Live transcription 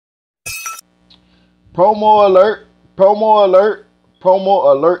Promo alert, promo alert,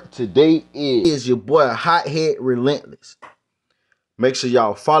 promo alert. Today is your boy Hothead Relentless. Make sure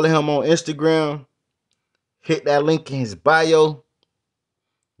y'all follow him on Instagram. Hit that link in his bio.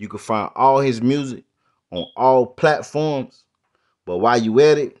 You can find all his music on all platforms. But while you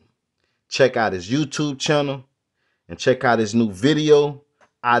at it, check out his YouTube channel and check out his new video.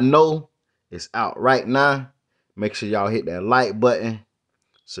 I know it's out right now. Make sure y'all hit that like button,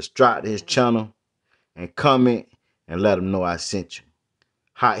 subscribe to his channel, and comment and let him know I sent you.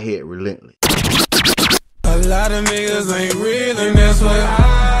 Hothead Relentless. A lot of niggas ain't real, and that's what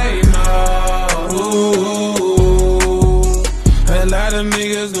I know. Ooh. A lot of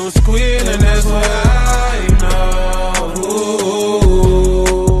niggas gon' squeal, and that's what I know.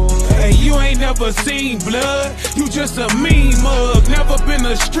 Ooh. Hey, you ain't never seen blood, you just a mean mug. Never been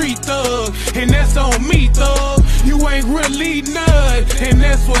a street thug, and that's on me, thug. You ain't really none, and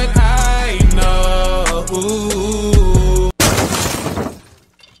that's what I know. Ooh.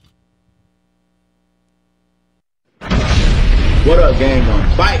 What up, gang?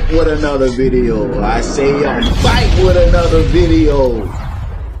 I'm back with another video. I say I'm back with another video.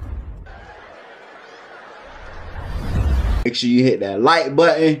 Make sure you hit that like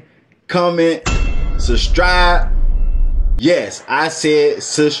button, comment, subscribe. Yes, I said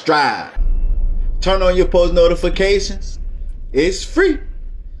subscribe. Turn on your post notifications. It's free.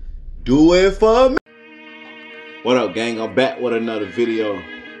 Do it for me. What up, gang? I'm back with another video.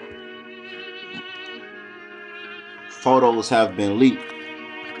 Photos have been leaked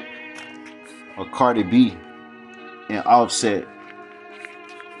of Cardi B and Offset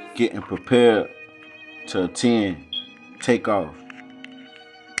getting prepared to attend Takeoff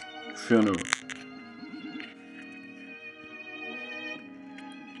funeral.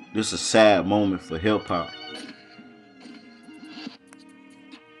 This is a sad moment for hip hop.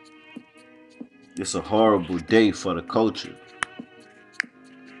 It's a horrible day for the culture.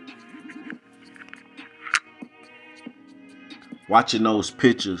 Watching those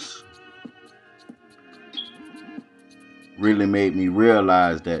pictures really made me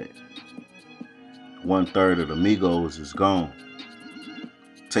realize that 1/3 of the Migos is gone.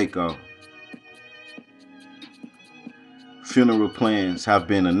 Takeoff. Funeral plans have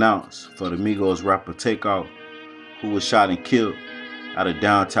been announced for the Migos rapper Takeoff, who was shot and killed at a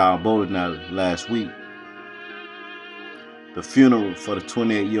downtown bowling alley last week. The funeral for the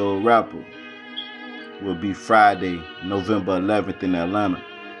 28-year-old rapper will be Friday, November 11th in Atlanta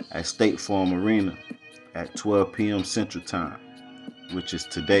at State Farm Arena at 12 p.m. Central Time, which is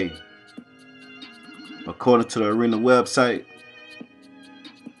today. According to the arena website,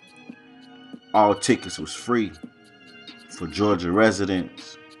 all tickets was free for Georgia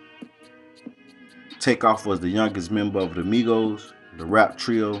residents. Takeoff was the youngest member of the Migos, the rap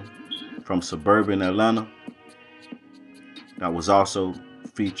trio from suburban Atlanta that was also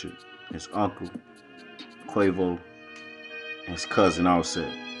featured his uncle Quavo and his cousin Offset.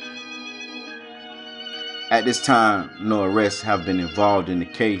 At this time, no arrests have been involved in the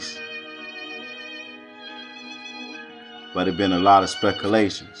case, but there have been a lot of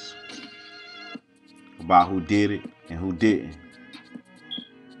speculations about who did it and who didn't.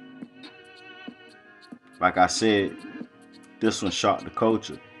 Like I said, this one shocked the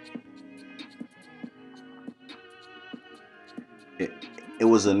culture. It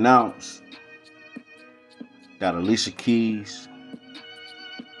was announced that Alicia Keys,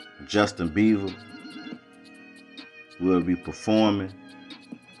 Justin Bieber will be performing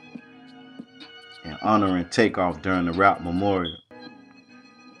and honoring Takeoff during the rap memorial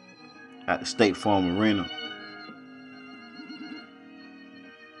at the State Farm Arena.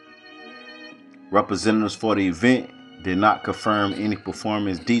 Representatives for the event did not confirm any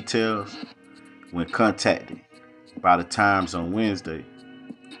performance details when contacted by the Times on Wednesday.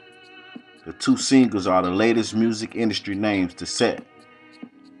 The two singers are the latest music industry names to set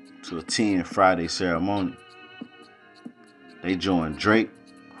to attend Friday's ceremony. They joined Drake,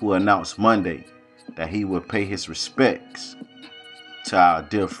 who announced Monday that he would pay his respects to our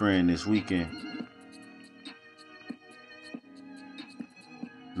dear friend this weekend.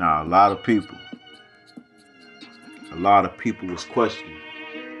 Now, a lot of people was questioning,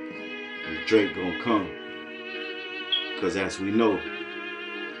 is Drake gonna come? Because as we know,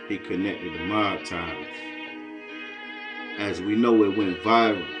 he connected to mob ties. As we know, it went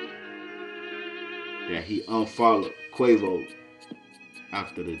viral that he unfollowed Quavo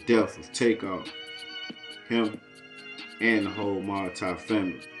after the death of Takeoff. Him and the whole mob tie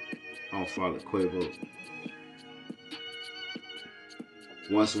family unfollowed Quavo.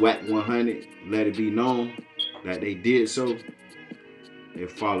 Once Wack 100 let it be known that they did so, they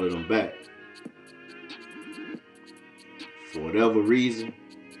followed him back. For whatever reason,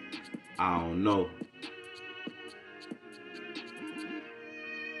 I don't know.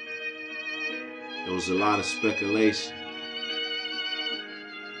 There was a lot of speculation.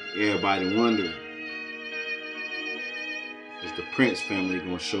 Everybody wondering, is the Prince family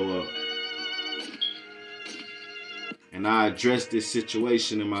gonna show up? And I addressed this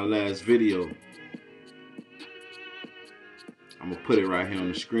situation in my last video. I'm gonna put it right here on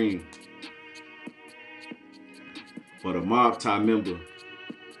the screen. But a Mob Tie member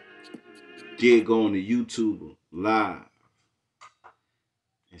did go on the YouTube live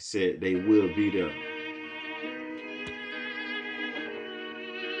and said they will be there.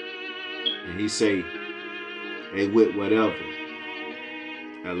 And he say they with whatever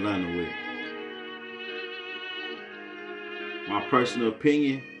Atlanta with. My personal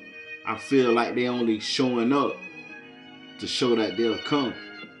opinion, I feel like they only showing up to show that they'll come,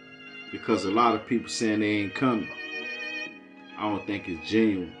 because a lot of people saying they ain't coming. I don't think it's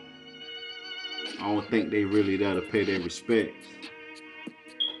genuine. I don't think they really there to pay their respects.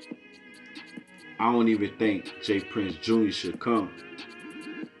 I don't even think J. Prince Jr. should come.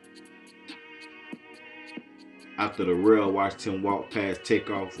 After the rail watched him walk past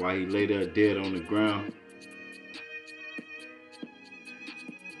Takeoff while he lay there dead on the ground,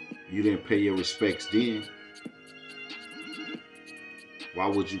 you didn't pay your respects then. Why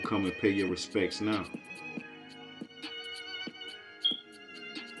would you come and pay your respects now?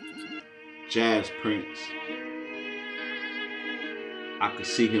 Jazz Prince, I could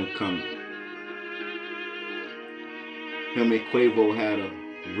see him coming. Him and Quavo had a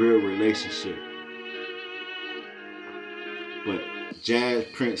real relationship. But Jazz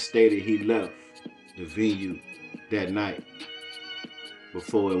Prince stated he left the venue that night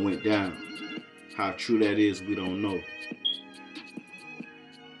before it went down. How true that is, we don't know.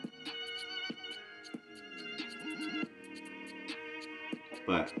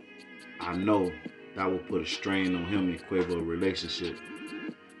 But I know that will put a strain on him and Quavo's relationship,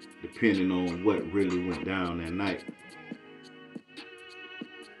 depending on what really went down that night.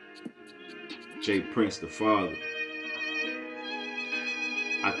 J. Prince, the father,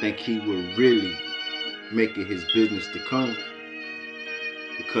 I think he would really make it his business to come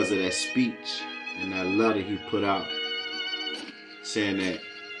because of that speech and that letter he put out saying that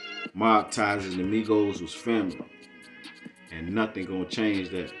Mob Ties and the Migos was family and nothing gonna change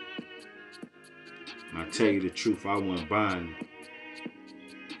that. And I tell you the truth, I wasn't buying it.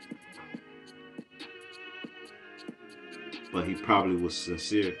 But he probably was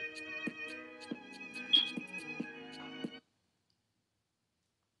sincere.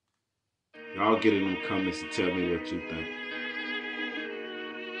 Y'all get in them comments and tell me what you think.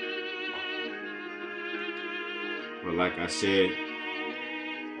 But like I said,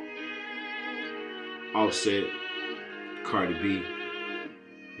 Offset, Cardi B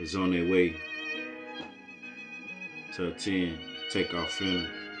is on their way to attend Takeoff film.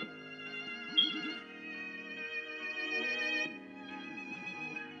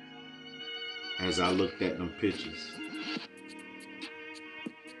 As I looked at them pictures,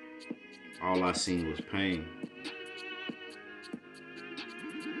 all I seen was pain.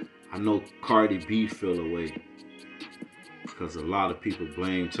 I know Cardi B fell away because a lot of people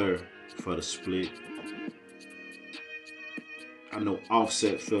blamed her for the split. I know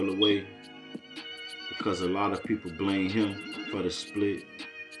Offset fell away because a lot of people blame him for the split.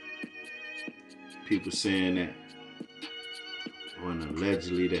 People saying that, or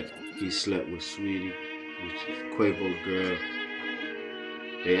allegedly that he slept with Sweetie, which is Quavo's girl.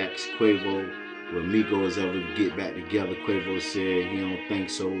 They asked Quavo, will Migos ever get back together? Quavo said he don't think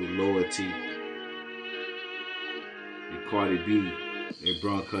so, loyalty. And Cardi B, they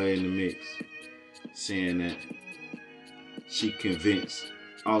brought her in the mix, saying that she convinced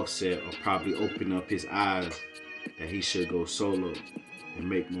Offset or probably open up his eyes that he should go solo and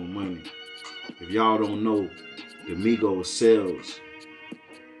make more money. If y'all don't know, the Migos sales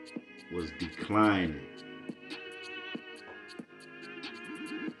was declining.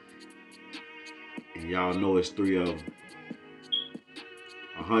 And y'all know it's 3 of them.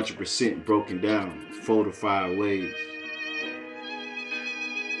 100% broken down, 4 to 5 ways.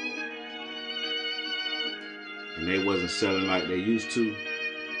 And they wasn't selling like they used to.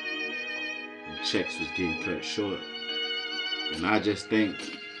 And checks was getting cut short. And I just think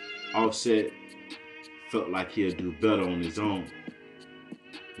Offset felt like he'll do better on his own.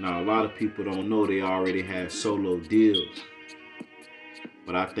 Now, a lot of people don't know they already had solo deals.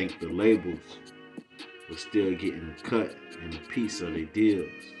 But I think the labels were still getting a cut and a piece of their deals.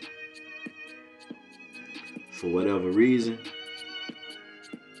 For whatever reason,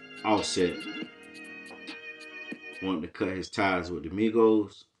 Offset wanted to cut his ties with the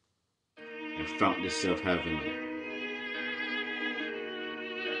Migos and found himself having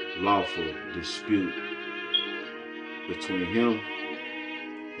a lawful dispute between him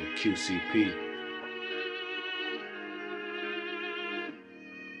and QCP.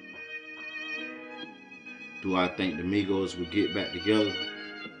 Do I think the Migos will get back together?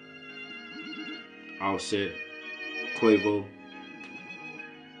 Offset, Quavo.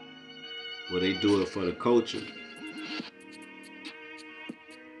 Will they do it for the culture?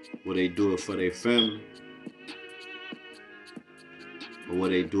 Will they do it for their family? Or will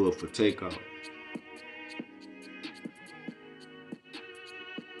they do it for Takeoff?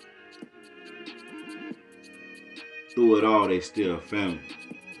 Through it all, they still a family.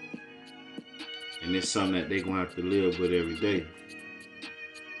 And it's something that they're going to have to live with every day.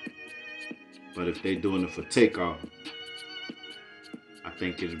 But if they're doing it for Takeoff, I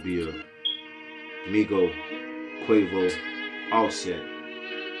think it'll be a Migo, Quavo, Offset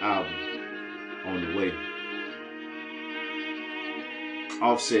album on the way.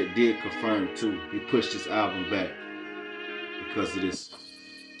 Offset did confirm too, he pushed his album back because of this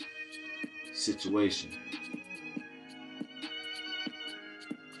situation.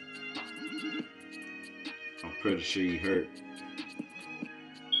 I'm pretty sure he hurt.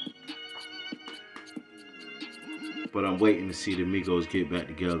 But I'm waiting to see the Migos get back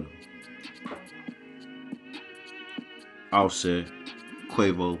together. Offset,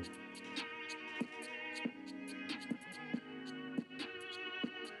 Quavo.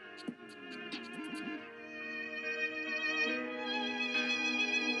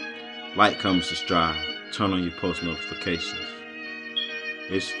 Like, comment, subscribe. Turn on your post notifications.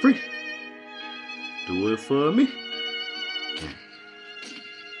 It's free. Do it for me.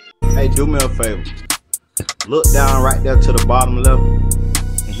 Hey, do me a favor. Look down right there to the bottom left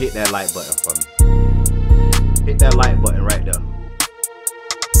and hit that like button for me. Hit that like button right there.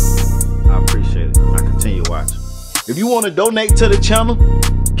 I appreciate it. I continue watching. If you want to donate to the channel,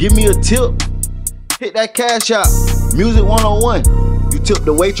 give me a tip, hit that cash out. Music 101. You tip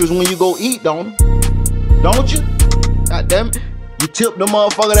the waitress when you go eat, don't you? God damn it. You tip the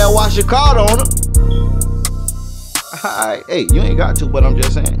motherfucker that wash your car, don't it? Alright, hey, you ain't got to, but I'm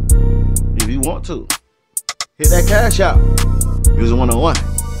just saying. If you want to, hit that cash out. Music 101.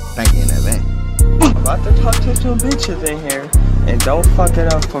 Thank you in advance. I'm about to talk to some bitches in here, and don't fuck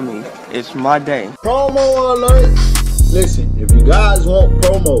it up for me. It's my day. Promo alert. Listen, if you guys want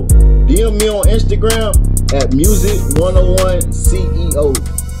promo, DM me on Instagram at Music101CEO.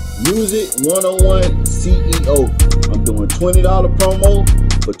 Music101CEO. I'm doing $20 promo.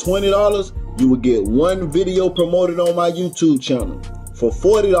 For $20, you will get one video promoted on my YouTube channel. For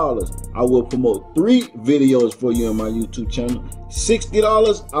 $40, I will promote 3 videos for you on my YouTube channel.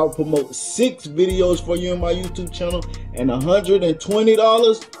 $60, I'll promote 6 videos for you on my YouTube channel. And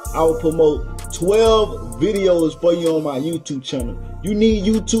 $120, I will promote 12 videos for you on my YouTube channel. You need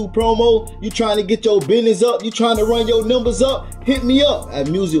YouTube promo? You trying to get your business up? You trying to run your numbers up? Hit me up at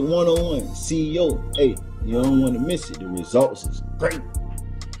Music101 CEO. Hey, you don't want to miss it. The results is great.